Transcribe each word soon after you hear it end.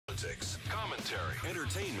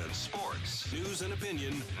entertainment, sports, news, and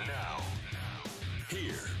opinion now.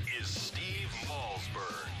 Here is Steve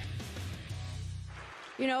Malzberg.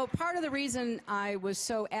 You know, part of the reason I was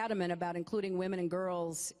so adamant about including women and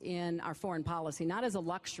girls in our foreign policy, not as a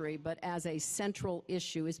luxury, but as a central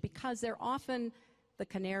issue, is because they're often the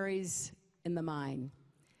canaries in the mine.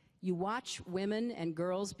 You watch women and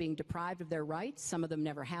girls being deprived of their rights. Some of them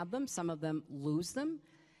never have them. Some of them lose them.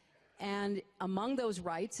 And among those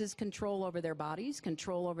rights is control over their bodies,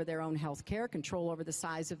 control over their own health care, control over the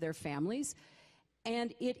size of their families.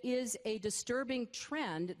 And it is a disturbing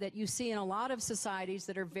trend that you see in a lot of societies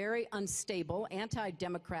that are very unstable,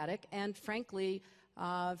 anti-democratic, and frankly,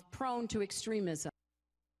 prone to extremism.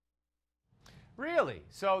 Really?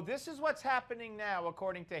 So this is what's happening now,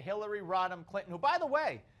 according to Hillary Rodham Clinton, who, by the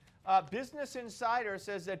way, Business Insider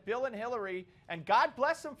says that Bill and Hillary, and God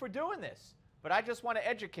bless them for doing this, but I just want to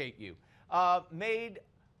educate you, made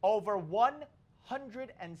over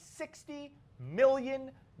 $160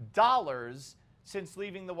 million since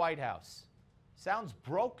leaving the White House. Sounds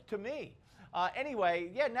broke to me. Anyway,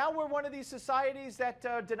 yeah, now we're one of these societies that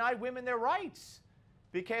deny women their rights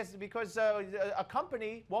because a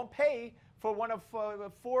company won't pay for one of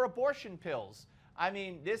 4 abortion pills. I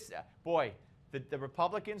mean, this, boy, the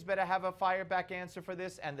Republicans better have a fire-back answer for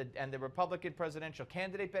this, and the Republican presidential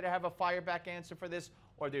candidate better have a fire-back answer for this,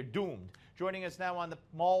 or they're doomed. Joining us now on the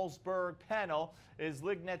Malzberg panel is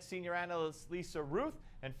LIGNET senior analyst Lisa Ruth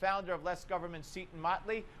and founder of Less Government, Seton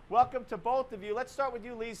Moltey. Welcome to both of you. Let's start with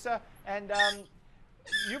you, Lisa. And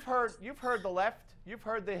you've heard the left. You've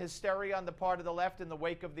heard the hysteria on the part of the left in the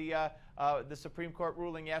wake of the Supreme Court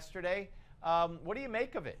ruling yesterday. What do you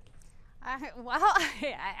make of it? Well,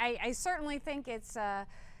 I certainly think it's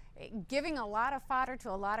giving a lot of fodder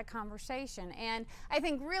to a lot of conversation. And I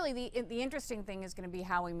think really the interesting thing is going to be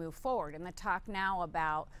how we move forward and the talk now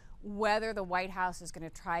about whether the White House is going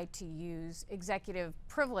to try to use executive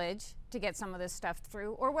privilege to get some of this stuff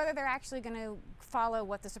through, or whether they're actually going to follow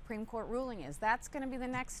what the Supreme Court ruling is. That's going to be the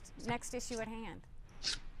next issue at hand.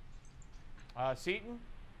 Seton?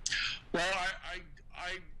 Well,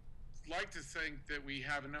 I like to think that we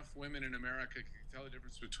have enough women in America who can tell the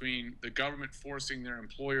difference between the government forcing their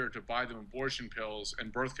employer to buy them abortion pills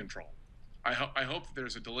and birth control. I hope that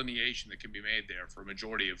there's a delineation that can be made there for a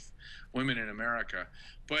majority of women in America.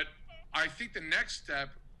 But I think the next step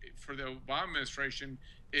for the Obama administration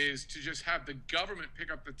is to just have the government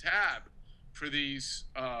pick up the tab for these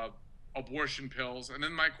abortion pills. And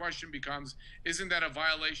then my question becomes, isn't that a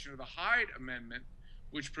violation of the Hyde Amendment,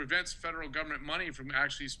 which prevents federal government money from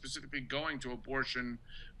actually specifically going to abortion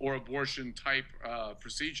or abortion-type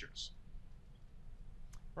procedures?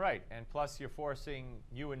 Right, and plus you're forcing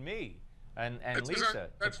you and me and Lisa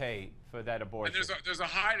to pay for that abortion. And there's a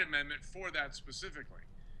Hyde Amendment for that specifically.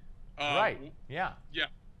 Right, yeah. Yeah.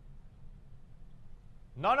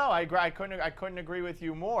 No, I agree. I couldn't agree with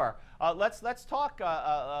you more. Let's talk,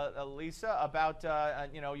 Lisa, about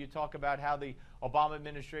you talk about how the Obama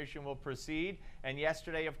administration will proceed. And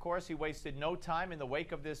yesterday, of course, he wasted no time in the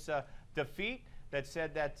wake of this defeat that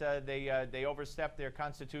said that they overstepped their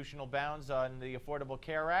constitutional bounds on the Affordable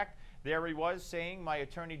Care Act. There he was saying, my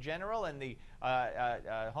Attorney General and the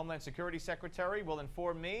Homeland Security Secretary will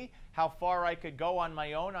inform me how far I could go on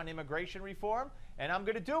my own on immigration reform, and I'm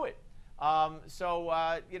going to do it.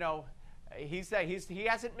 He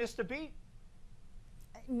hasn't missed a beat.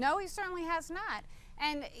 No, he certainly has not.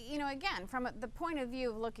 And, again, from the point of view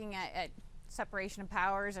of looking at separation of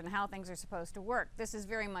powers and how things are supposed to work, this is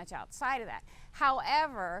very much outside of that.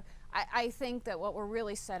 However, I think that what we're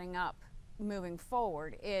really setting up moving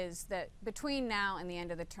forward is that between now and the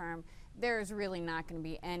end of the term, there's really not going to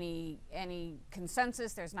be any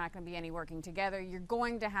consensus. There's not going to be any working together. You're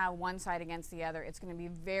going to have one side against the other. It's going to be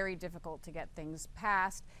very difficult to get things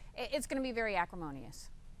passed. It's going to be very acrimonious.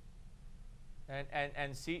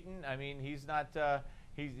 And Seton, I mean, he's not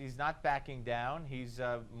backing down. He's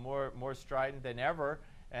more strident than ever.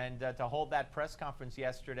 And to hold that press conference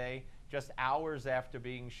yesterday, just hours after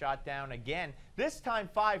being shot down again, this time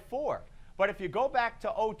 5-4. But if you go back to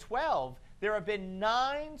 2012, there have been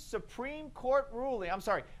 13 Supreme Court rulings,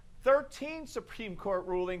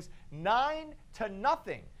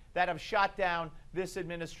 9-0 that have shot down this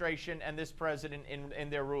administration and this president in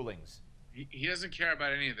their rulings. He doesn't care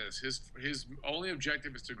about any of this. His only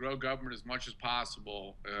objective is to grow government as much as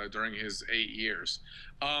possible during his 8 years.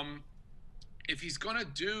 If he's going to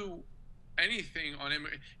do anything on him,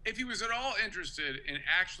 if he was at all interested in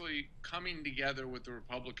actually coming together with the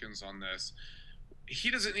Republicans on this, he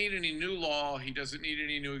doesn't need any new law. He doesn't need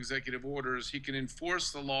any new executive orders. He can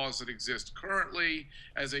enforce the laws that exist currently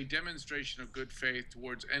as a demonstration of good faith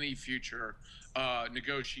towards any future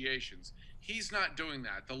negotiations. He's not doing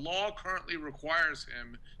that. The law currently requires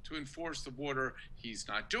him to enforce the border. He's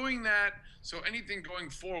not doing that. So anything going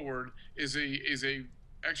forward is a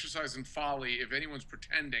exercise in folly if anyone's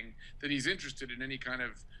pretending that he's interested in any kind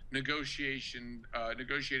of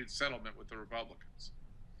negotiated settlement with the Republicans.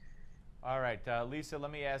 All right, Lisa,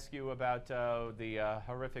 let me ask you about the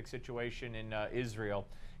horrific situation in Israel.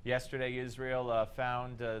 Yesterday, Israel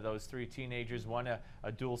found those 3 teenagers, one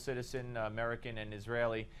a dual citizen, American and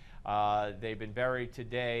Israeli. They've been buried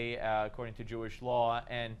today, according to Jewish law.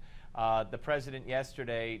 And the president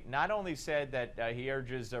yesterday not only said that he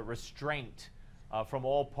urges a restraint from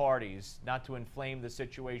all parties, not to inflame the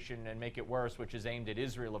situation and make it worse, which is aimed at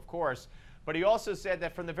Israel, of course, but he also said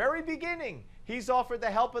that from the very beginning, he's offered the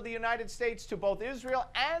help of the United States to both Israel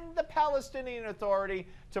and the Palestinian Authority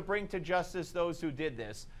to bring to justice those who did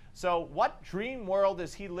this. So what dream world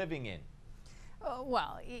is he living in?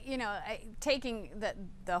 Well, you know, taking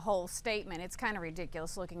the whole statement, it's kind of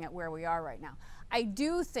ridiculous looking at where we are right now. I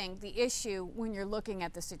do think the issue when you're looking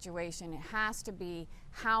at the situation, it has to be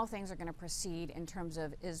how things are going to proceed in terms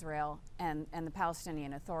of Israel and the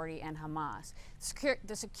Palestinian Authority and Hamas.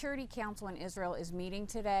 The Security Council in Israel is meeting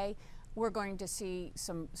today. We're going to see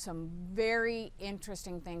some very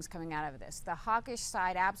interesting things coming out of this. The hawkish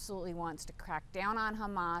side absolutely wants to crack down on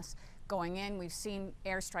Hamas going in. We've seen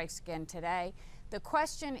airstrikes again today. The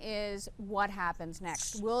question is, what happens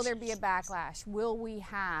next? Will there be a backlash? Will we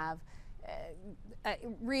have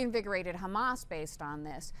reinvigorated Hamas based on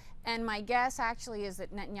this? And my guess actually is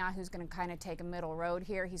that Netanyahu's going to kind of take a middle road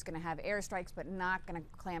here. He's going to have airstrikes, but not going to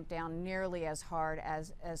clamp down nearly as hard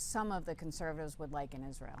as some of the conservatives would like in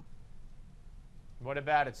Israel. What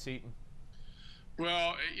about it, Seton?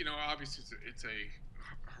 Well, you know, obviously it's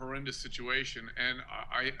a horrendous situation, and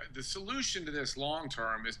the solution to this long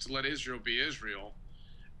term is to let Israel be Israel,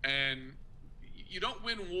 and you don't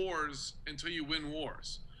win wars until you win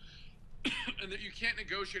wars. And that you can't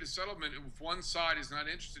negotiate a settlement if one side is not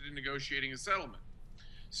interested in negotiating a settlement.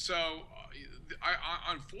 So,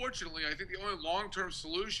 unfortunately, I think the only long-term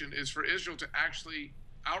solution is for Israel to actually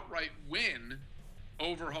outright win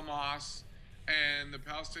over Hamas and the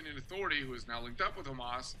Palestinian Authority, who is now linked up with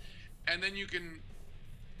Hamas, and then you can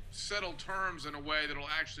settle terms in a way that will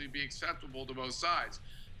actually be acceptable to both sides.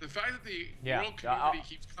 The fact that the world community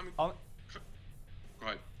keeps coming... Go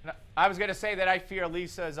ahead. I was going to say that I fear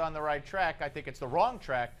Lisa is on the right track. I think it's the wrong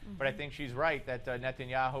track, but I think she's right that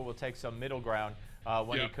Netanyahu will take some middle ground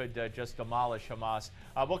when he could just demolish Hamas.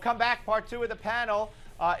 We'll come back, part 2 of the panel.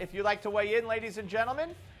 If you'd like to weigh in, ladies and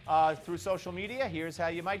gentlemen, through social media, here's how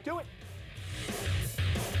you might do it.